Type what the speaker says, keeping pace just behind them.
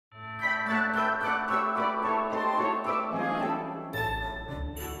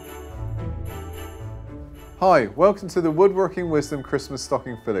Hi, welcome to the Woodworking Wisdom Christmas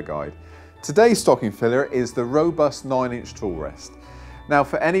Stocking Filler Guide. Today's stocking filler is the robust 9-inch tool rest. Now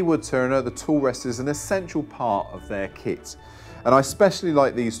for any wood turner, the tool rest is an essential part of their kit. And I especially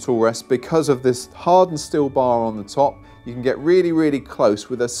like these tool rests because of this hardened steel bar on the top. You can get really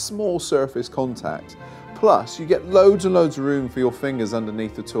close with a small surface contact. Plus you get loads and loads of room for your fingers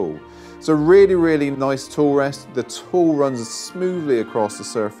underneath the tool. It's a really nice tool rest. The tool runs smoothly across the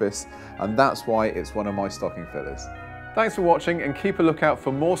surface, and that's why it's one of my stocking fillers. Thanks for watching, and keep a lookout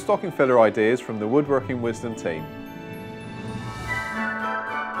for more stocking filler ideas from the Woodworking Wisdom team.